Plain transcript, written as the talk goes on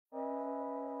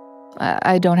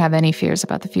I don't have any fears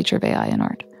about the future of AI in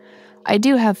art. I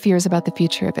do have fears about the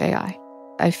future of AI.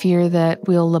 I fear that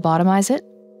we'll lobotomize it.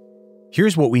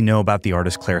 Here's what we know about the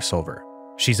artist Claire Silver.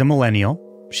 She's a millennial,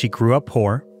 she grew up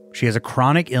poor, she has a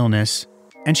chronic illness,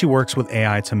 and she works with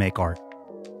AI to make art.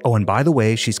 Oh, and by the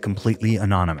way, she's completely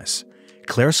anonymous.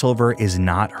 Claire Silver is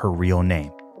not her real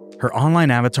name. Her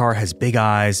online avatar has big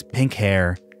eyes, pink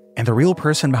hair, and the real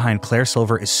person behind Claire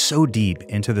Silver is so deep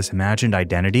into this imagined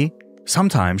identity,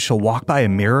 sometimes she'll walk by a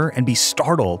mirror and be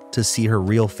startled to see her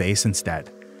real face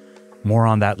instead. More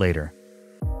on that later.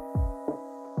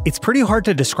 It's pretty hard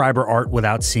to describe her art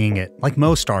without seeing it. Like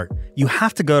most art, you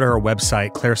have to go to her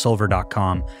website,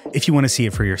 clairesilver.com, if you want to see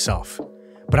it for yourself.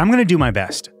 But I'm going to do my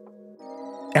best.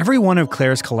 Every one of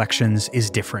Claire's collections is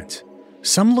different.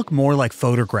 Some look more like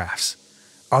photographs,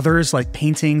 others like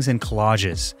paintings and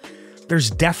collages. There's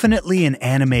definitely an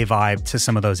anime vibe to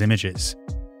some of those images.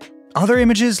 Other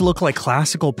images look like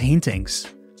classical paintings,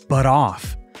 but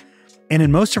off. And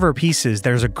in most of her pieces,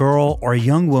 there's a girl or a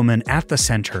young woman at the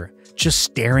center, just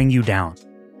staring you down.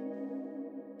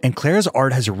 And Claire's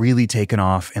art has really taken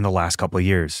off in the last couple of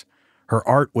years. Her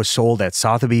art was sold at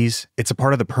Sotheby's. It's a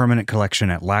part of the permanent collection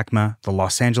at LACMA, the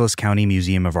Los Angeles County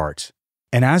Museum of Art.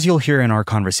 And as you'll hear in our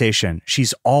conversation,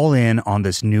 she's all in on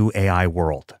this new AI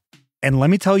world. And let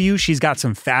me tell you, she's got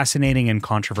some fascinating and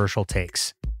controversial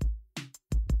takes.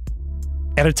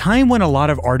 At a time when a lot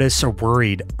of artists are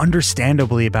worried,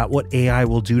 understandably, about what AI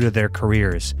will do to their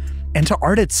careers, and to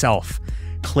art itself,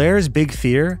 Claire's big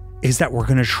fear is that we're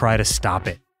going to try to stop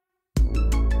it.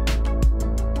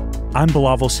 I'm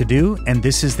Bilawal Sidhu, and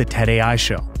this is the TED AI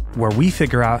Show, where we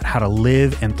figure out how to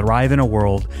live and thrive in a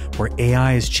world where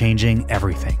AI is changing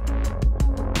everything.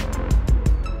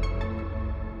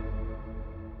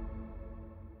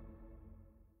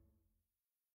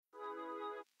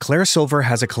 Claire Silver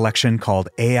has a collection called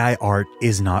AI Art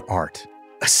is Not Art,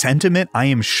 a sentiment I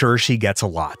am sure she gets a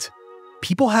lot.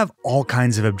 People have all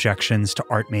kinds of objections to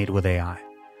art made with AI.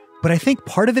 But I think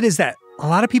part of it is that a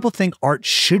lot of people think art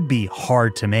should be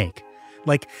hard to make.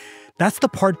 Like, that's the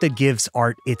part that gives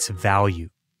art its value.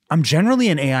 I'm generally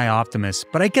an AI optimist,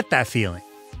 but I get that feeling.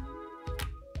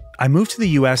 I moved to the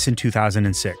US in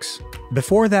 2006.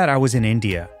 Before that, I was in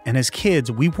India, and as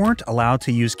kids, we weren't allowed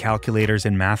to use calculators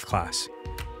in math class.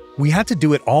 We had to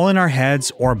do it all in our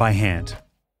heads or by hand.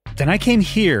 Then I came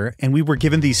here and we were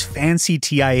given these fancy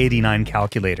TI-89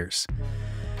 calculators.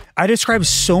 I described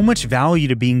so much value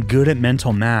to being good at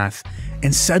mental math,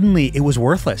 and suddenly it was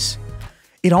worthless.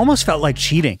 It almost felt like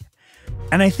cheating.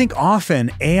 And I think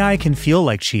often AI can feel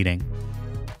like cheating.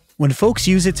 When folks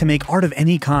use it to make art of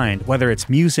any kind, whether it's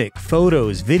music,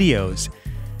 photos, videos,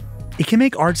 it can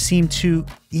make art seem too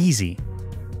easy.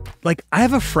 Like, I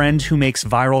have a friend who makes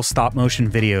viral stop-motion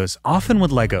videos, often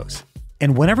with Legos.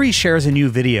 And whenever he shares a new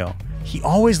video, he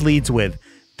always leads with,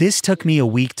 "This took me a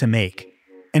week to make."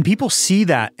 And people see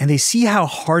that, and they see how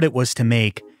hard it was to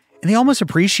make, and they almost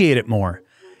appreciate it more.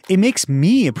 It makes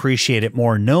me appreciate it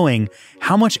more knowing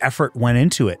how much effort went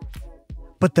into it.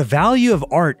 But the value of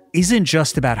art isn't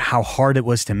just about how hard it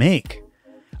was to make.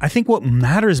 I think what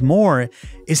matters more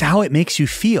is how it makes you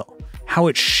feel, how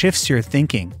it shifts your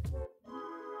thinking.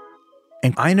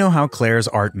 And I know how Claire's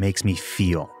art makes me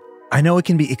feel. I know it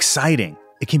can be exciting,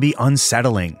 it can be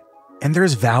unsettling, and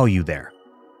there's value there.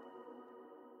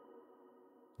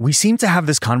 We seem to have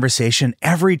this conversation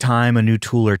every time a new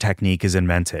tool or technique is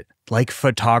invented, like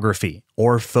photography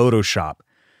or Photoshop.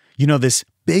 You know, this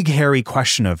big hairy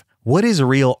question of, what is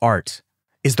real art?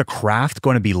 Is the craft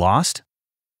going to be lost?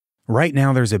 Right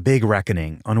now, there's a big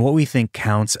reckoning on what we think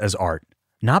counts as art,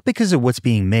 not because of what's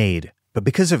being made, but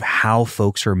because of how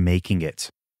folks are making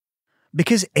it.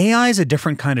 Because AI is a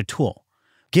different kind of tool.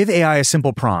 Give AI a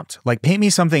simple prompt, like paint me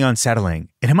something unsettling,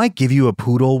 and it might give you a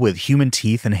poodle with human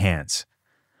teeth and hands.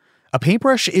 A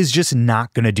paintbrush is just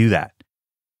not going to do that.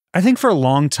 I think for a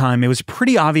long time, it was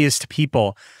pretty obvious to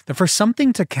people that for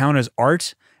something to count as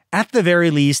art, at the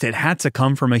very least, it had to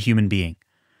come from a human being.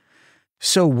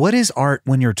 So what is art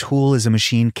when your tool is a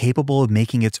machine capable of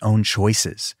making its own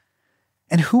choices?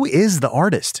 And who is the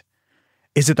artist?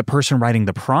 Is it the person writing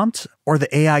the prompt or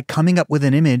the AI coming up with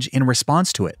an image in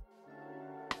response to it?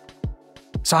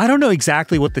 So I don't know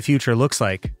exactly what the future looks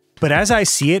like, but as I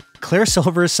see it, Claire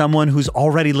Silver is someone who's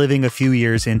already living a few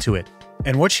years into it.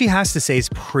 And what she has to say is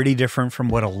pretty different from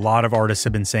what a lot of artists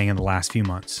have been saying in the last few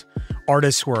months.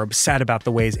 Artists who are upset about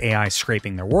the ways AI is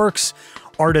scraping their works,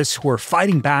 artists who are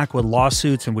fighting back with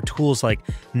lawsuits and with tools like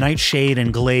Nightshade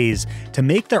and Glaze to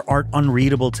make their art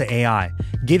unreadable to AI,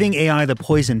 giving AI the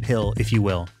poison pill, if you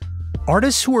will.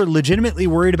 Artists who are legitimately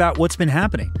worried about what's been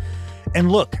happening.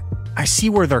 And look, I see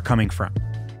where they're coming from.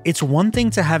 It's one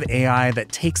thing to have AI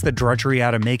that takes the drudgery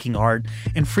out of making art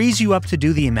and frees you up to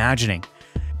do the imagining.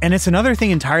 And it's another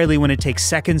thing entirely when it takes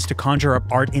seconds to conjure up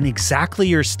art in exactly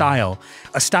your style,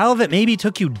 a style that maybe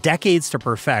took you decades to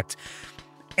perfect,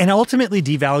 and ultimately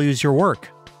devalues your work.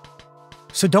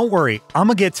 So don't worry, I'm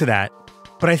gonna get to that,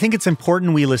 but I think it's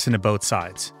important we listen to both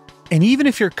sides. And even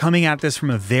if you're coming at this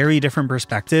from a very different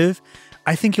perspective,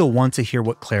 I think you'll want to hear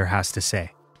what Claire has to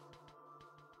say.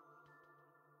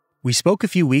 We spoke a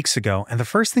few weeks ago, and the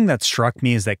first thing that struck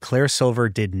me is that Claire Silver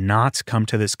did not come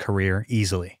to this career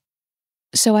easily.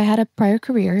 So I had a prior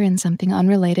career in something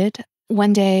unrelated.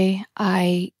 One day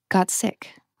I got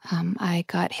sick. I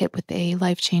got hit with a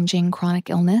life-changing chronic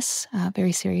illness, a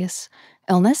very serious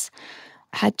illness.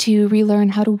 Had to relearn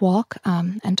how to walk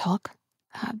and talk.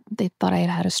 They thought I had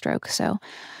had a stroke, so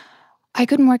I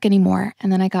couldn't work anymore.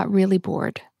 And then I got really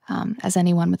bored. As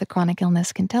anyone with a chronic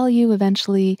illness can tell you,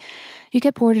 eventually you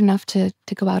get bored enough to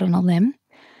go out on a limb.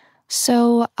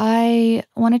 So I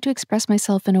wanted to express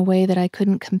myself in a way that I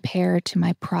couldn't compare to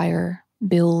my prior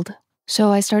build.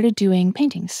 So I started doing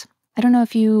paintings. I don't know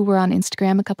if you were on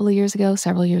Instagram a couple of years ago,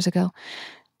 several years ago,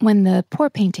 when the pour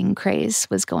painting craze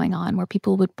was going on, where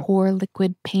people would pour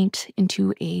liquid paint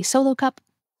into a solo cup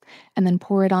and then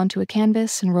pour it onto a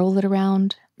canvas and roll it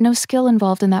around. No skill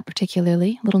involved in that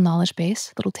particularly, a little knowledge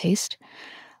base, a little taste.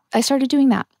 I started doing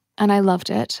that and I loved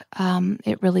it.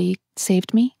 It really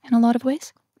saved me in a lot of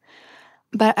ways.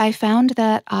 But I found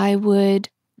that I would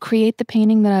create the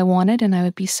painting that I wanted and I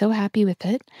would be so happy with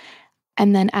it.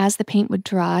 And then as the paint would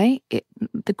dry,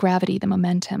 the gravity, the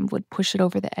momentum would push it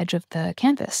over the edge of the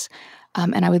canvas.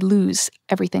 And I would lose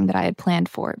everything that I had planned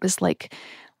for. It was like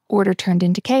order turned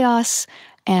into chaos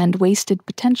and wasted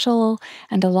potential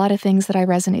and a lot of things that I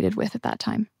resonated with at that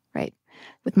time, right?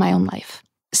 With my own life.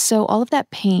 So all of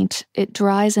that paint, it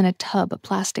dries in a tub, a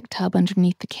plastic tub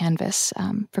underneath the canvas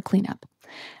for cleanup.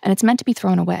 And it's meant to be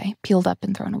thrown away, peeled up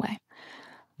and thrown away.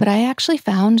 But I actually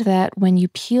found that when you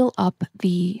peel up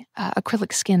the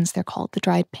acrylic skins, they're called, the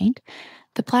dried paint,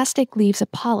 the plastic leaves a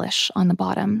polish on the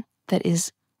bottom that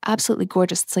is absolutely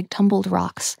gorgeous. It's like tumbled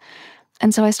rocks.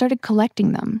 And so I started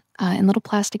collecting them in little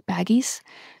plastic baggies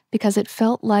because it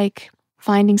felt like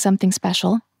finding something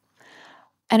special.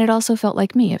 And it also felt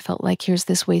like me. It felt like here's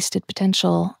this wasted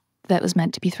potential that was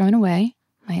meant to be thrown away,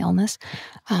 my illness,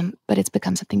 but it's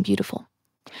become something beautiful.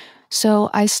 So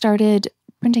I started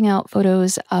printing out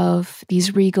photos of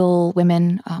these regal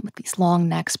women with these long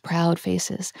necks, proud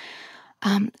faces.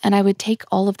 And I would take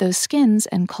all of those skins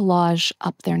and collage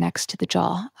up there next to the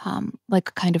jaw, like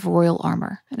a kind of royal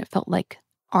armor. And it felt like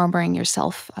armoring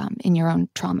yourself in your own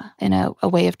trauma, in a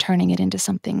way of turning it into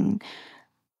something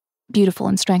beautiful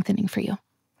and strengthening for you.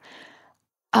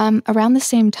 Around the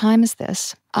same time as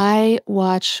this, I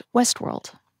watched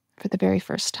Westworld for the very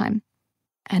first time.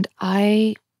 And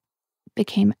I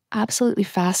became absolutely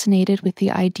fascinated with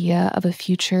the idea of a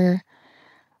future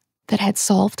that had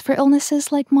solved for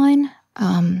illnesses like mine,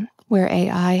 where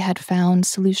AI had found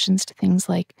solutions to things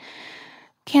like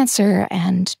cancer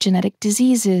and genetic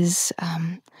diseases,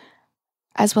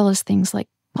 as well as things like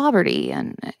poverty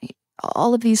and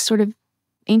all of these sort of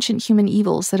ancient human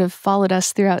evils that have followed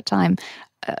us throughout time,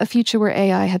 a future where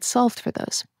AI had solved for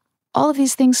those. All of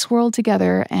these things swirled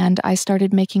together, and I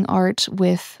started making art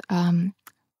with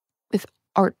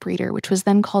Art Breeder, which was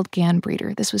then called Gan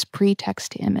Breeder. This was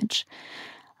pre-text to image.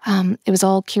 It was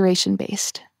all curation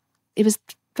based. It was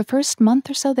the first month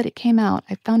or so that it came out.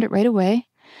 I found it right away,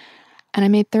 and I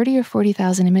made 30 or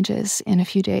 40,000 images in a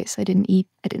few days. I didn't eat,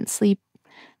 I didn't sleep,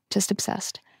 just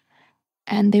obsessed.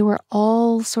 And they were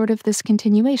all sort of this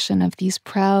continuation of these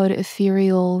proud,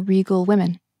 ethereal, regal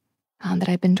women that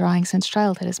I've been drawing since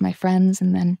childhood as my friends,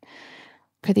 and then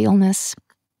for the illness.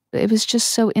 It was just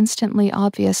so instantly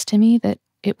obvious to me that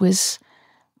it was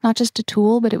not just a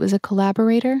tool, but it was a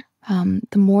collaborator.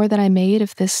 The more that I made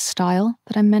of this style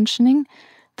that I'm mentioning,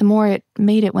 the more it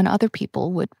made it when other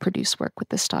people would produce work with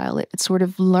this style. It sort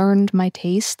of learned my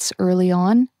tastes early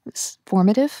on. It was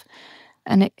formative,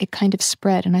 and it kind of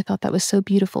spread. And I thought that was so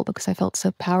beautiful because I felt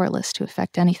so powerless to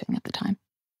affect anything at the time.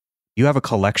 You have a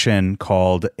collection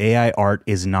called AI Art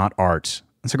is Not Art.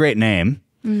 That's a great name.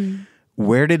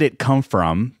 Where did it come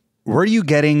from? Were you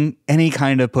getting any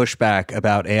kind of pushback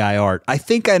about AI art? I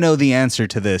think I know the answer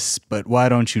to this, but why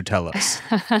don't you tell us?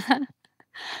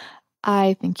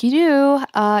 I think you do.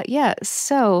 Yeah,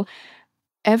 so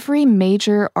every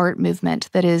major art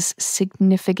movement that is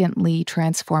significantly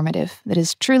transformative, that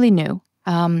is truly new,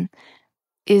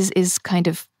 is kind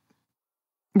of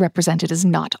represented as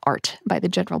not art by the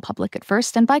general public at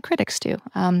first, and by critics too.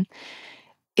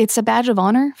 It's a badge of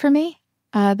honor for me.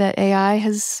 that AI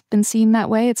has been seen that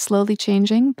way. It's slowly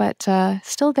changing, but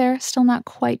still there, still not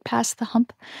quite past the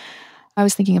hump. I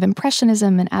was thinking of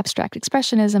Impressionism and abstract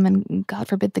expressionism and, God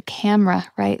forbid, the camera,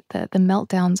 right? The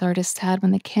meltdowns artists had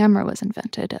when the camera was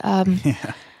invented.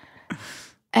 Yeah.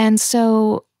 And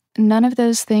so none of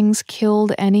those things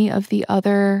killed any of the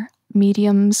other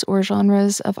mediums or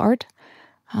genres of art.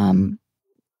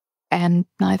 And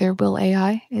neither will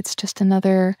AI. It's just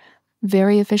another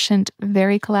very efficient,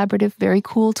 very collaborative, very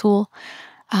cool tool.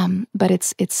 But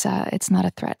it's not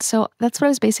a threat. So that's what I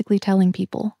was basically telling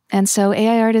people. And so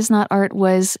AI Art is Not Art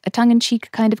was a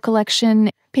tongue-in-cheek kind of collection.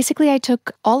 Basically, I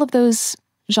took all of those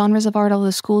genres of art, all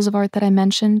those schools of art that I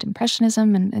mentioned,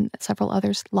 Impressionism and several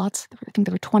others, lots, I think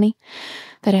there were 20,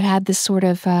 that had this sort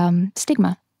of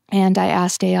stigma. And I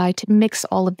asked AI to mix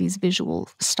all of these visual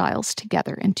styles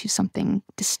together into something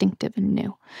distinctive and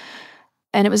new.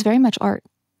 And it was very much art.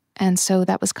 And so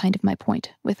that was kind of my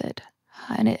point with it.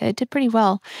 And it did pretty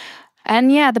well.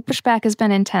 And yeah, the pushback has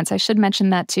been intense. I should mention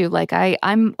that too. Like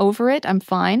I'm over it. I'm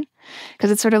fine.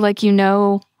 Because it's sort of like,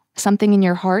 something in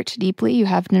your heart deeply. You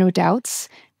have no doubts.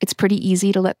 It's pretty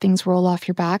easy to let things roll off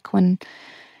your back when,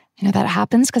 that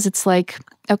happens. Because it's like,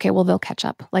 okay, well, they'll catch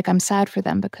up. Like I'm sad for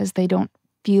them because they don't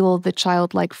feel the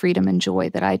childlike freedom and joy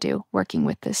that I do working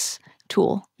with this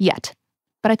tool yet.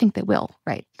 But I think they will,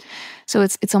 right? So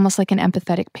it's almost like an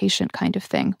empathetic patient kind of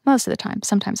thing most of the time.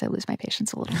 Sometimes I lose my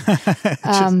patience a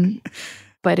little.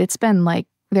 But it's been like,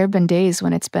 there have been days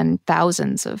when it's been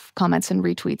thousands of comments and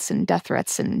retweets and death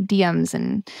threats and DMs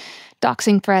and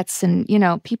doxing threats. And,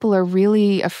 people are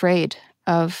really afraid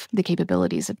of the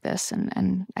capabilities of this.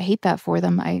 And I hate that for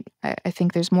them. I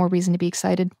think there's more reason to be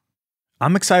excited.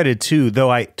 I'm excited too,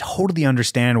 though I totally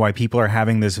understand why people are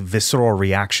having this visceral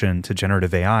reaction to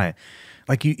generative AI.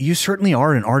 Like you certainly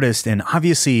are an artist, and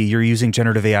obviously you're using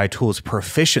generative AI tools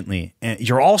proficiently. And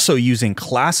you're also using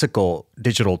classical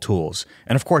digital tools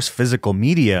and, of course, physical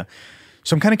media.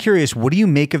 So I'm kind of curious, what do you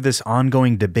make of this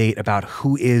ongoing debate about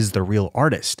who is the real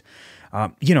artist?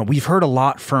 We've heard a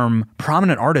lot from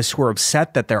prominent artists who are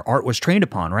upset that their art was trained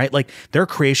upon, right? Like their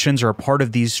creations are a part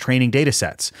of these training data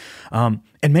sets. And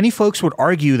many folks would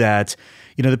argue that,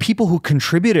 the people who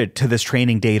contributed to this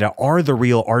training data are the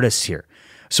real artists here.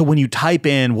 So when you type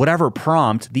in whatever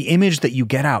prompt, the image that you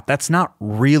get out, that's not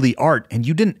really art, and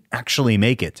you didn't actually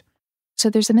make it. So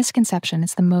there's a misconception.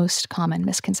 It's the most common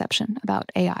misconception about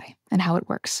AI and how it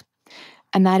works.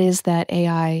 And that is that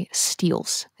AI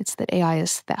steals. It's that AI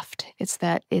is theft. It's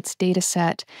that its data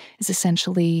set is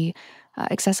essentially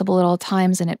accessible at all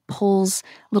times, and it pulls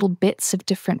little bits of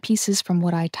different pieces from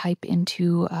what I type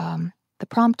into the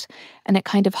prompt, and it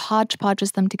kind of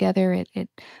hodgepodges them together. It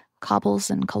cobbles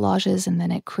and collages, and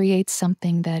then it creates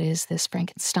something that is this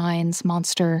Frankenstein's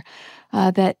monster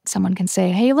that someone can say,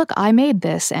 hey, look, I made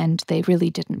this, and they really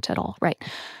didn't at all, right?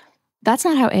 That's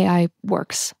not how AI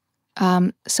works.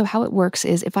 So how it works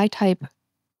is if I type,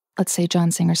 let's say,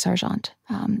 John Singer Sargent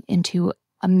into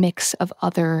a mix of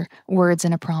other words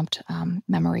in a prompt,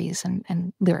 memories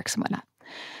and lyrics and whatnot.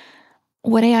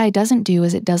 What AI doesn't do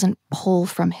is it doesn't pull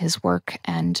from his work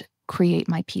and create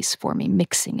my piece for me,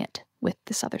 mixing it with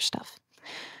this other stuff.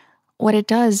 What it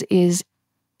does is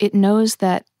it knows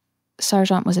that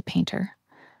Sargent was a painter,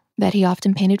 that he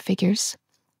often painted figures,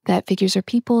 that figures are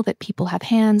people, that people have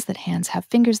hands, that hands have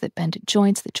fingers, that bend at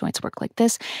joints, that joints work like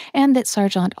this, and that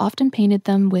Sargent often painted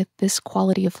them with this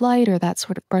quality of light or that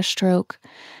sort of brushstroke.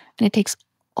 And it takes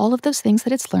all of those things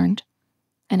that it's learned,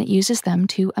 and it uses them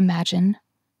to imagine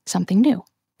something new,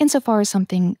 insofar as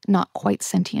something not quite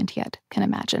sentient yet can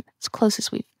imagine, as close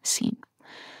as we've seen.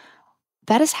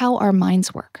 That is how our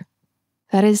minds work.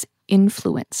 That is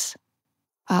influence.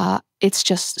 It's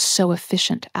just so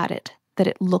efficient at it that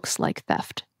it looks like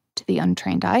theft to the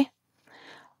untrained eye.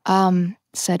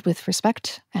 Said with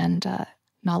respect and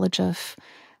knowledge of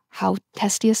how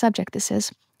testy a subject this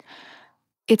is.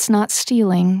 It's not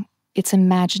stealing, it's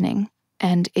imagining.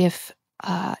 And if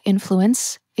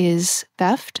influence is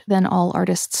theft, then all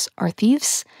artists are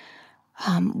thieves.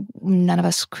 None of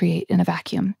us create in a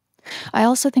vacuum. I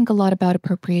also think a lot about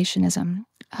appropriationism,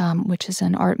 which is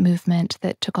an art movement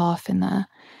that took off in the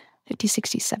 50s,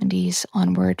 60s, 70s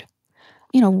onward.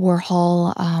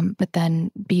 Warhol, but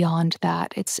then beyond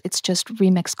that, it's just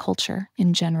remix culture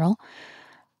in general.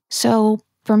 So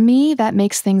for me, that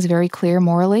makes things very clear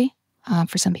morally.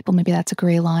 For some people, maybe that's a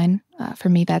gray line. For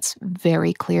me, that's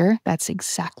very clear. That's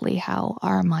exactly how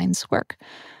our minds work.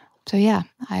 So yeah,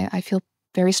 I feel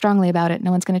very strongly about it.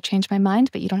 No one's going to change my mind,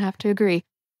 but you don't have to agree.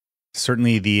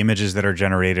 Certainly the images that are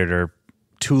generated are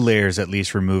 2 layers at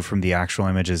least removed from the actual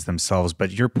images themselves.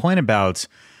 But your point about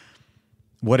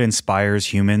what inspires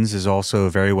humans is also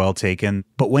very well taken.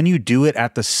 But when you do it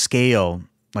at the scale,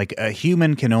 like a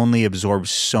human can only absorb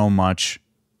so much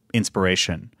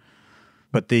inspiration.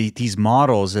 But these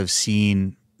models have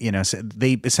seen,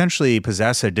 they essentially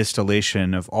possess a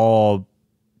distillation of all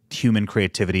human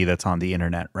creativity that's on the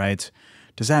internet, right?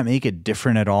 Does that make it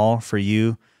different at all for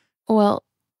you? Well,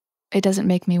 it doesn't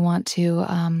make me want to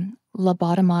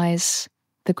lobotomize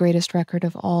the greatest record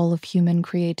of all of human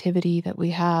creativity that we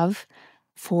have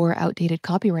for outdated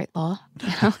copyright law,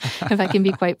 if I can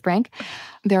be quite frank.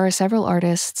 There are several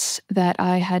artists that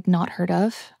I had not heard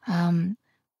of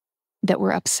that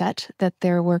were upset that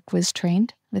their work was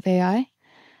trained with AI.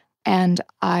 And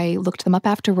I looked them up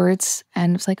afterwards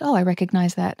and was like, oh, I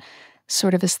recognize that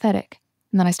sort of aesthetic.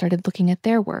 And then I started looking at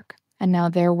their work. And now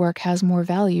their work has more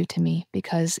value to me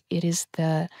because it is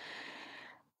the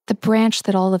branch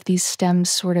that all of these stems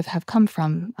sort of have come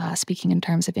from, speaking in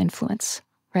terms of influence,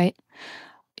 right?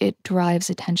 It drives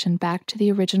attention back to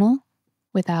the original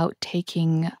without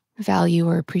taking value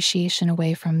or appreciation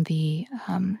away from the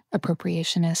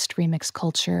appropriationist remix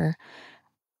culture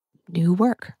new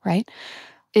work, right?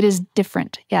 It is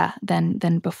different, yeah,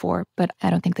 than before, but I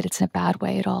don't think that it's in a bad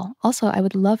way at all. Also, I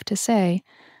would love to say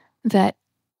that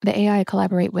the AI I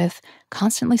collaborate with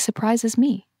constantly surprises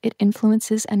me. It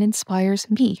influences and inspires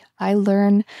me. I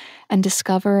learn and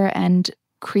discover and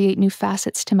create new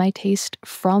facets to my taste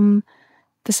from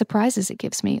the surprises it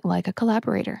gives me, like a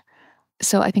collaborator.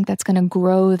 So I think that's going to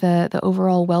grow the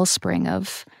overall wellspring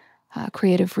of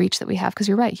creative reach that we have, because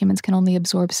you're right, humans can only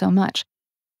absorb so much.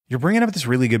 You're bringing up this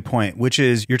really good point, which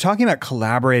is you're talking about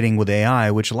collaborating with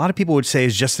AI, which a lot of people would say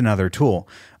is just another tool.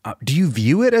 Do you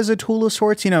view it as a tool of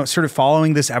sorts, sort of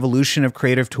following this evolution of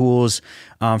creative tools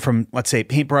from, let's say,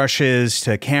 paintbrushes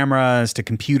to cameras to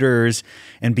computers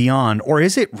and beyond? Or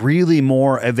is it really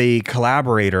more of a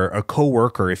collaborator, a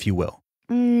co-worker, if you will?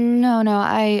 No,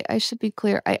 I should be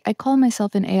clear. I call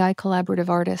myself an AI collaborative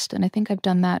artist, and I think I've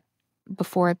done that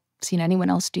before I've seen anyone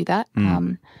else do that.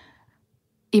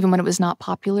 Even when it was not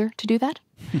popular to do that.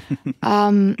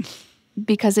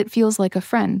 Because it feels like a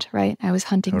friend, right? I was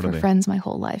hunting for friends my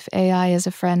whole life. AI is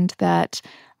a friend that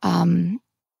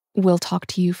will talk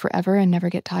to you forever and never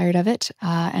get tired of it,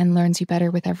 and learns you better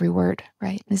with every word,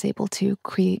 right? Is able to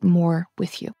create more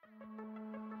with you.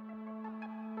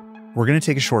 We're going to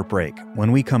take a short break.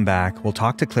 When we come back, we'll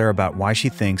talk to Claire about why she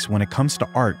thinks when it comes to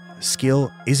art,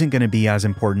 skill isn't going to be as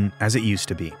important as it used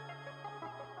to be.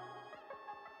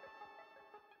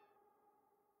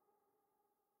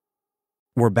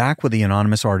 We're back with the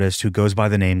anonymous artist who goes by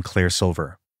the name Claire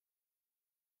Silver.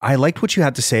 I liked what you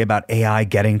had to say about AI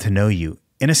getting to know you.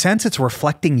 In a sense, it's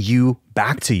reflecting you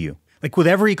back to you. Like with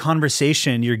every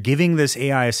conversation, you're giving this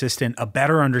AI assistant a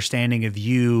better understanding of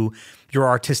you, your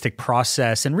artistic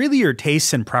process, and really your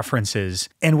tastes and preferences.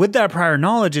 And with that prior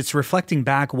knowledge, it's reflecting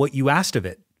back what you asked of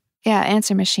it. Yeah,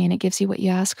 answer machine, it gives you what you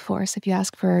ask for. So if you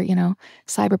ask for,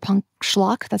 cyberpunk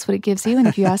schlock, that's what it gives you. And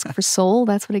if you ask for soul,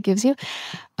 that's what it gives you.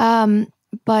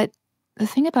 But the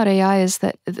thing about AI is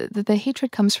that the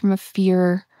hatred comes from a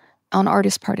fear, on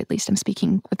artists' part at least, I'm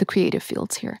speaking with the creative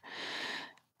fields here,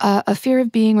 a fear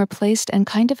of being replaced and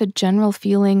kind of a general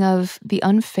feeling of the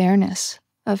unfairness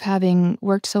of having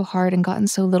worked so hard and gotten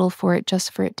so little for it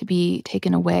just for it to be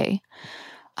taken away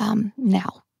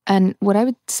now. And what I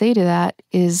would say to that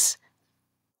is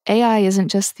AI isn't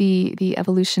just the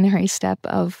evolutionary step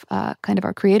of kind of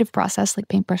our creative process, like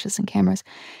paintbrushes and cameras.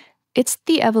 It's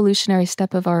the evolutionary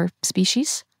step of our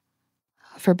species,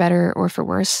 for better or for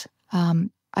worse.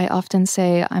 I often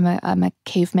say I'm a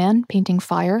caveman painting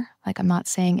fire. Like, I'm not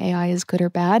saying AI is good or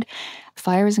bad.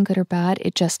 Fire isn't good or bad.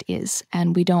 It just is.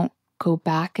 And we don't go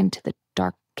back into the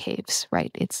dark caves,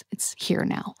 right? It's here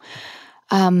now.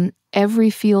 Every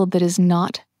field that is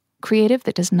not creative,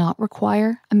 that does not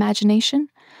require imagination,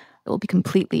 it will be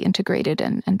completely integrated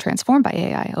and transformed by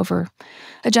AI over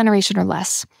a generation or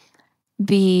less.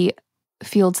 The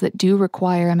fields that do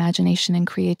require imagination and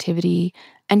creativity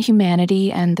and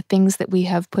humanity and the things that we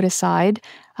have put aside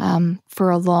for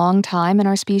a long time in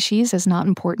our species as not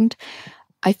important,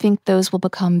 I think those will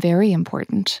become very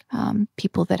important.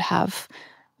 People that have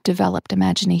developed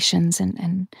imaginations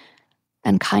and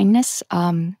kindness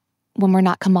when we're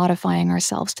not commodifying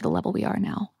ourselves to the level we are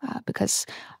now. Because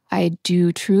I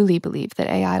do truly believe that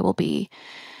AI will be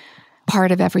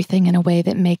part of everything in a way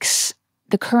that makes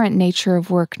the current nature of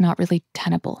work not really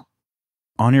tenable.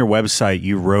 On your website,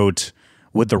 you wrote,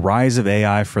 with the rise of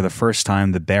AI for the first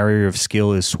time, the barrier of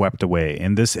skill is swept away.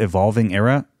 In this evolving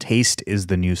era, taste is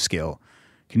the new skill.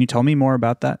 Can you tell me more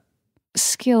about that?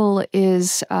 Skill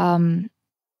is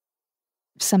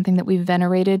something that we've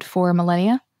venerated for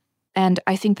millennia. And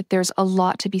I think that there's a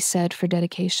lot to be said for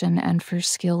dedication and for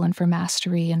skill and for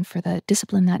mastery and for the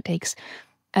discipline that takes.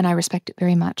 And I respect it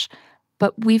very much.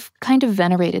 But we've kind of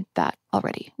venerated that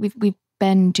already. We've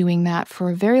been doing that for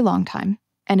a very long time.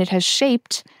 And it has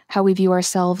shaped how we view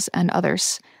ourselves and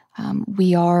others.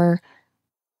 We are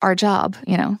our job,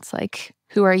 it's like,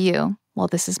 who are you? Well,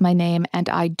 this is my name and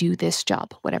I do this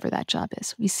job, whatever that job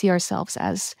is. We see ourselves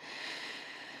as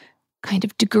kind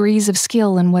of degrees of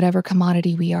skill in whatever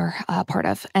commodity we are a part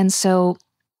of. And so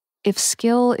if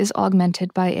skill is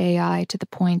augmented by AI to the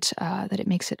point that it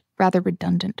makes it rather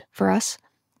redundant for us,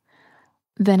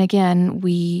 then again,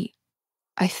 we,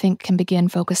 I think, can begin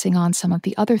focusing on some of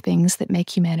the other things that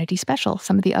make humanity special,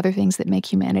 some of the other things that make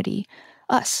humanity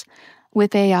us.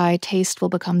 With AI, taste will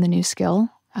become the new skill,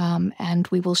 and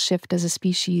we will shift as a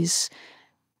species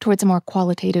towards a more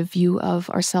qualitative view of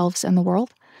ourselves and the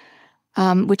world.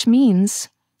 Which means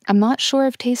I'm not sure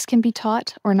if taste can be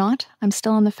taught or not. I'm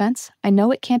still on the fence. I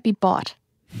know it can't be bought,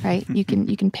 right? You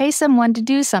can pay someone to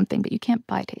do something, but you can't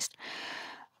buy taste.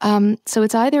 So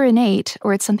it's either innate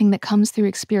or it's something that comes through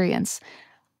experience,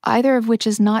 either of which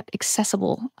is not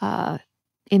accessible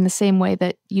in the same way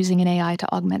that using an AI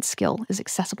to augment skill is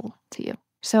accessible to you.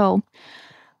 So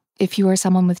if you are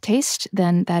someone with taste,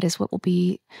 then that is what will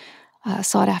be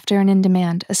sought after and in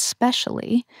demand,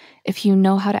 especially if you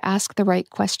know how to ask the right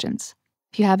questions.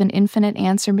 If you have an infinite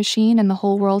answer machine and the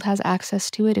whole world has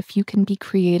access to it, if you can be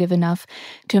creative enough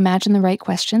to imagine the right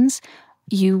questions,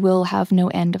 you will have no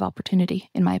end of opportunity,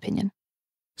 in my opinion.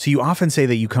 So you often say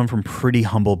that you come from pretty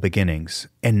humble beginnings,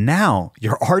 and now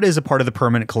your art is a part of the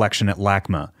permanent collection at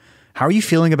LACMA. How are you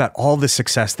feeling about all the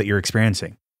success that you're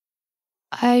experiencing?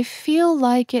 I feel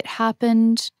like it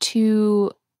happened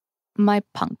to my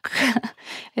punk.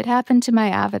 It happened to my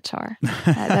avatar.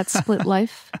 That split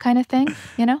life kind of thing,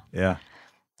 Yeah.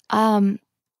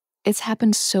 It's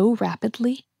happened so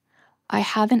rapidly. I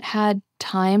haven't had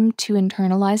time to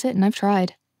internalize it, and I've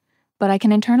tried. But I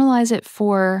can internalize it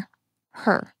for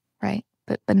her, right?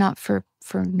 But not for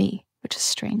me, which is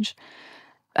strange.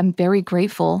 I'm very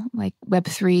grateful. Like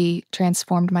Web3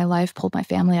 transformed my life, pulled my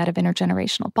family out of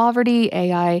intergenerational poverty.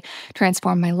 AI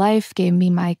transformed my life, gave me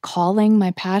my calling,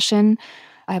 my passion.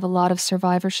 I have a lot of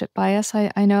survivorship bias,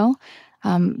 I know.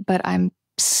 But I'm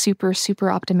super,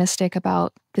 super optimistic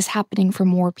about this happening for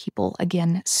more people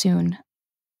again soon.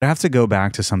 I have to go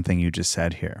back to something you just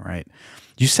said here, right?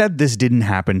 You said this didn't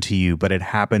happen to you, but it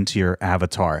happened to your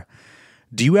avatar.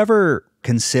 Do you ever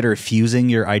consider fusing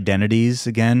your identities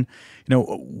again?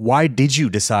 Why did you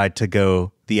decide to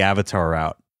go the avatar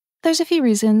route? There's a few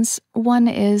reasons. One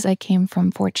is I came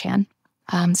from 4chan.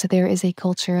 So there is a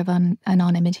culture of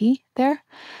anonymity there.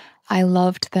 I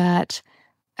loved that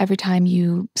every time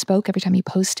you spoke, every time you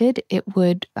posted, it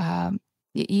would,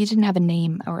 you didn't have a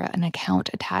name or an account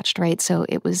attached, right? So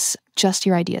it was just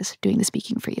your ideas doing the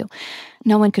speaking for you.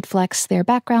 No one could flex their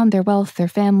background, their wealth, their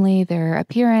family, their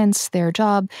appearance, their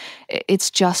job.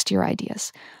 It's just your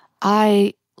ideas.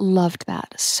 I loved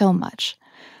that so much.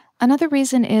 Another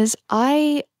reason is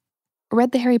I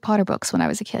read the Harry Potter books when I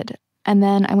was a kid. And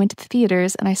then I went to the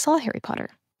theaters and I saw Harry Potter.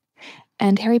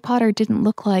 And Harry Potter didn't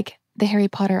look like the Harry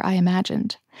Potter I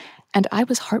imagined. And I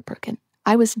was heartbroken.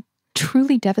 I was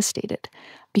truly devastated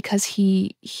because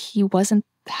he wasn't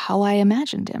how I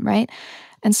imagined him, right?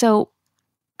 And so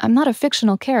I'm not a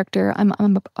fictional character.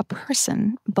 I'm a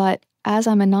person. But as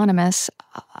I'm anonymous,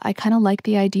 I kind of like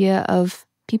the idea of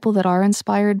people that are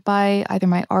inspired by either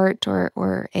my art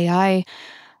or AI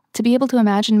to be able to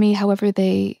imagine me however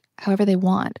they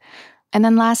want. And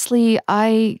then lastly,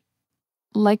 I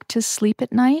like to sleep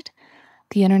at night.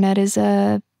 The internet is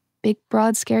a big,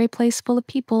 broad, scary place full of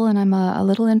people, and I'm a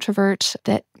little introvert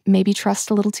that maybe trusts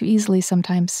a little too easily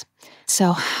sometimes.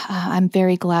 So I'm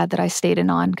very glad that I stayed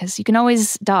anon, because you can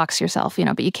always dox yourself,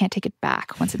 but you can't take it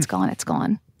back. Once it's gone, it's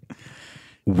gone.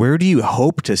 Where do you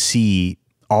hope to see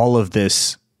all of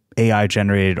this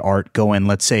AI-generated art go in,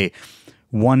 let's say,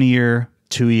 1 year,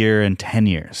 2 year, and 10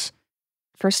 years?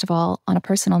 First of all, on a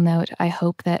personal note, I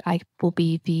hope that I will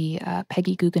be the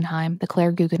Peggy Guggenheim, the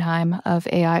Claire Guggenheim of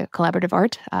AI collaborative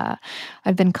art.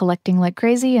 I've been collecting like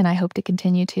crazy, and I hope to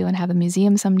continue to and have a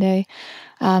museum someday.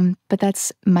 But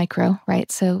that's micro,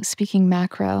 right? So speaking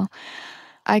macro,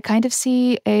 I kind of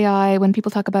see AI, when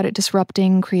people talk about it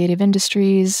disrupting creative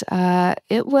industries,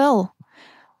 it will.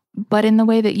 But in the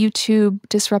way that YouTube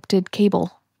disrupted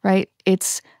cable, right?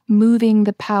 It's moving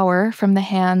the power from the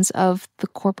hands of the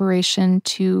corporation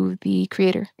to the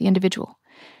creator, the individual.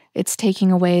 It's taking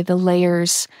away the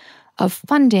layers of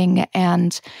funding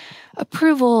and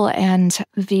approval and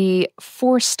the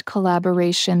forced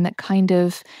collaboration that kind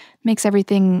of makes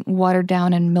everything watered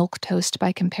down and milquetoast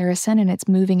by comparison, and it's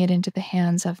moving it into the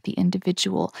hands of the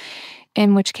individual,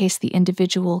 in which case the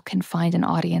individual can find an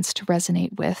audience to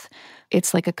resonate with.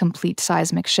 It's like a complete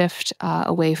seismic shift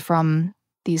away from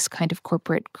these kind of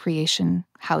corporate creation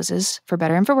houses, for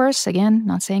better and for worse. Again,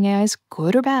 not saying AI is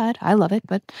good or bad. I love it,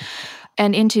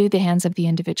 and into the hands of the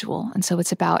individual. And so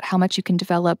it's about how much you can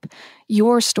develop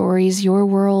your stories, your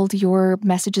world, your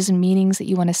messages and meanings that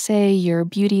you want to say, your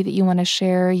beauty that you want to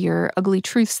share, your ugly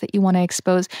truths that you want to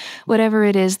expose, whatever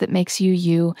it is that makes you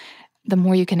you. The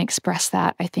more you can express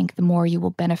that, I think the more you will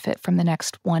benefit from the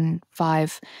next 1,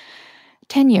 5,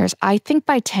 10 years. I think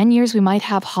by 10 years, we might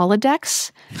have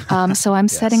holodecks. So I'm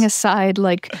Yes. setting aside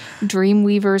like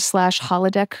Dreamweaver /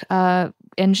 holodeck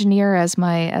engineer as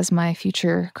my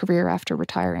future career after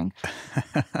retiring.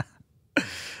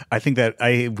 I think that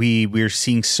we're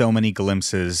seeing so many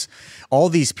glimpses. All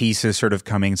these pieces sort of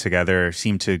coming together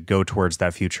seem to go towards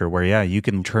that future where, yeah, you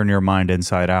can turn your mind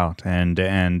inside out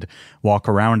and walk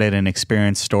around it and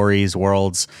experience stories,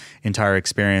 worlds, entire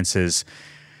experiences.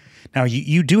 Now,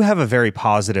 you do have a very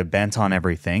positive bent on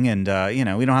everything, and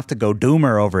we don't have to go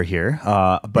doomer over here,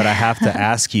 but I have to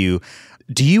ask you,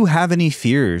 do you have any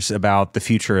fears about the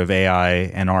future of AI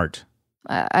and art?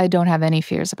 I don't have any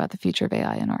fears about the future of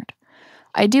AI and art.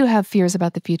 I do have fears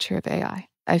about the future of AI.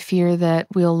 I fear that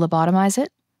we'll lobotomize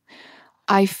it.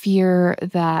 I fear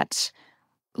that,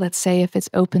 let's say if it's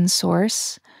open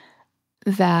source,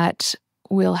 that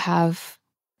we'll have,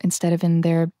 instead of in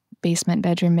their basement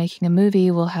bedroom making a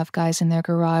movie, we'll have guys in their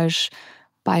garage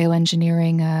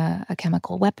bioengineering a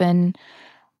chemical weapon.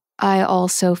 I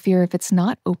also fear if it's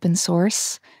not open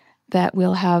source, that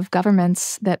we'll have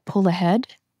governments that pull ahead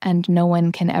and no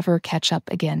one can ever catch up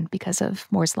again because of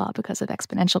Moore's Law, because of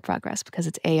exponential progress, because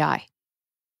it's AI.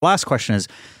 Last question is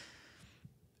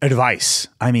advice.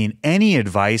 I mean, any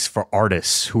advice for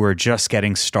artists who are just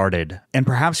getting started and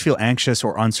perhaps feel anxious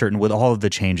or uncertain with all of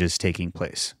the changes taking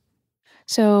place?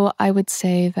 So I would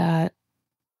say that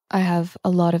I have a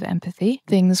lot of empathy.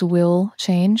 Things will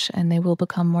change and they will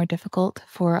become more difficult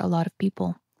for a lot of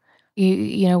people.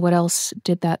 You know what else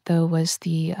did that, though, was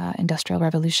the Industrial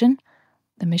Revolution,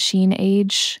 the machine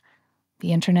age,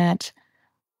 the internet.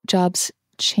 Jobs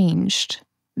changed.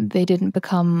 They didn't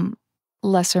become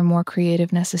less or more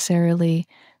creative necessarily.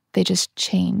 They just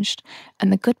changed.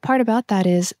 And the good part about that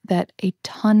is that a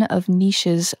ton of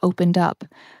niches opened up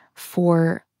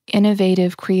for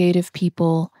innovative, creative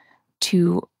people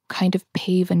to kind of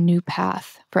pave a new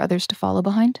path for others to follow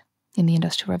behind in the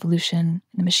Industrial Revolution,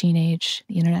 the machine age,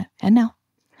 the internet, and now.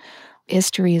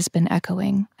 History has been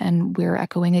echoing, and we're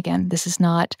echoing again. This is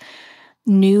not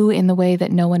new in the way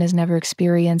that no one has never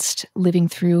experienced living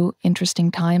through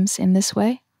interesting times in this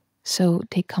way. So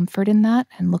take comfort in that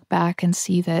and look back and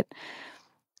see that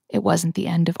it wasn't the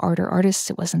end of art or artists.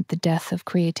 It wasn't the death of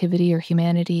creativity or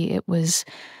humanity. It was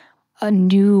a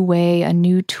new way, a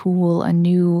new tool, a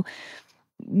new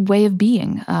way of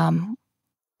being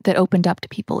that opened up to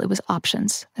people. It was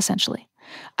options, essentially.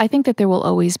 I think that there will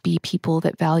always be people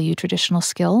that value traditional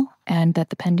skill and that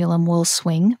the pendulum will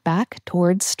swing back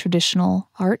towards traditional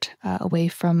art, away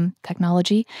from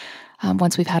technology,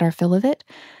 once we've had our fill of it.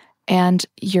 And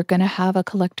you're going to have a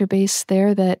collector base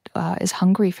there that is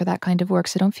hungry for that kind of work.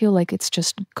 So don't feel like it's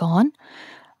just gone.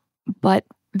 But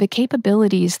the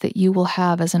capabilities that you will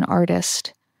have as an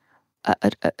artist,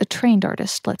 a trained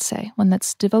artist, let's say, one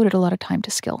that's devoted a lot of time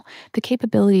to skill, the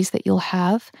capabilities that you'll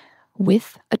have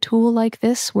with a tool like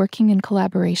this working in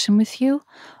collaboration with you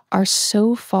are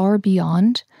so far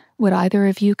beyond what either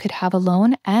of you could have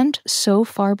alone, and so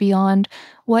far beyond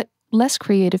what less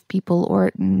creative people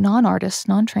or non-artists,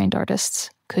 non-trained artists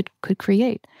could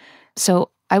create. So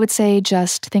I would say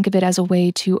just think of it as a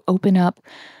way to open up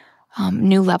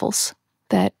new levels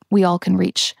that we all can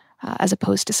reach, as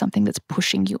opposed to something that's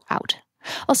pushing you out.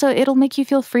 Also, it'll make you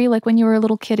feel free, like when you were a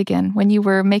little kid again, when you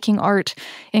were making art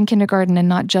in kindergarten and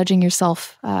not judging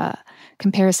yourself.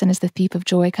 Comparison is the thief of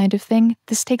joy kind of thing.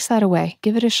 This takes that away.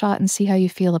 Give it a shot and see how you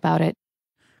feel about it.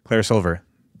 Claire Silver,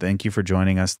 thank you for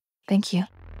joining us. Thank you.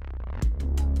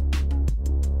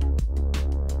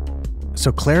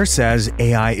 So Claire says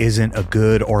AI isn't a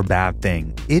good or bad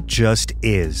thing. It just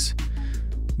is.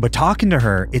 But talking to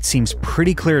her, it seems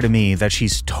pretty clear to me that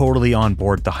she's totally on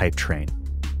board the hype train.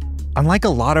 Unlike a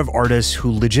lot of artists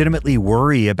who legitimately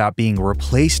worry about being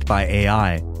replaced by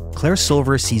AI, Claire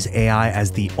Silver sees AI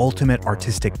as the ultimate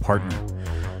artistic partner.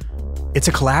 It's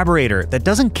a collaborator that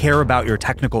doesn't care about your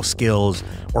technical skills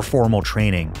or formal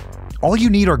training. All you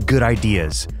need are good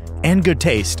ideas and good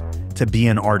taste, to be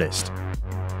an artist.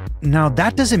 Now,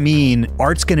 that doesn't mean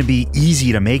art's going to be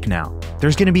easy to make now.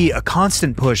 There's going to be a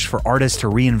constant push for artists to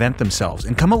reinvent themselves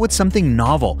and come up with something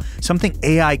novel, something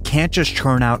AI can't just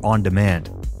churn out on demand.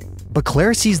 But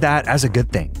Claire sees that as a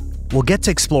good thing. We'll get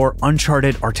to explore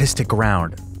uncharted artistic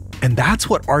ground. And that's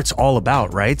what art's all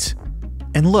about, right?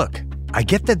 And look, I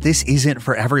get that this isn't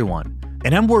for everyone,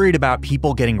 and I'm worried about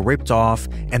people getting ripped off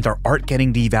and their art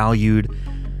getting devalued.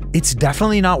 It's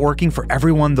definitely not working for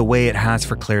everyone the way it has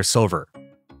for Claire Silver.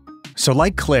 So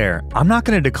like Claire, I'm not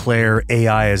going to declare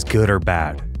AI as good or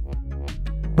bad.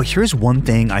 But here's one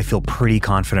thing I feel pretty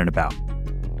confident about.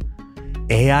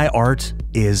 AI art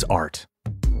is art.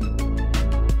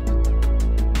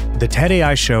 The TED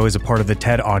AI Show is a part of the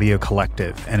TED Audio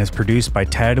Collective and is produced by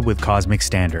TED with Cosmic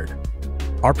Standard.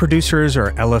 Our producers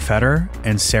are Ella Fetter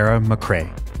and Sarah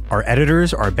McCrae. Our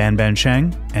editors are Ban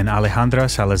Cheng and Alejandra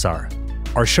Salazar.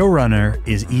 Our showrunner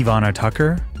is Ivana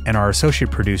Tucker, and our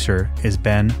associate producer is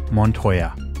Ben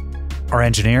Montoya. Our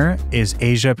engineer is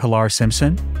Asia Pilar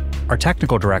Simpson. Our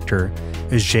technical director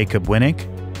is Jacob Winnick,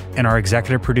 and our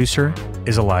executive producer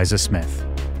is Eliza Smith.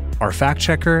 Our fact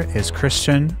checker is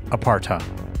Christian Aparta.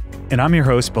 And I'm your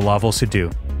host, Bilawal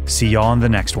Sidhu. See y'all in the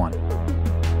next one.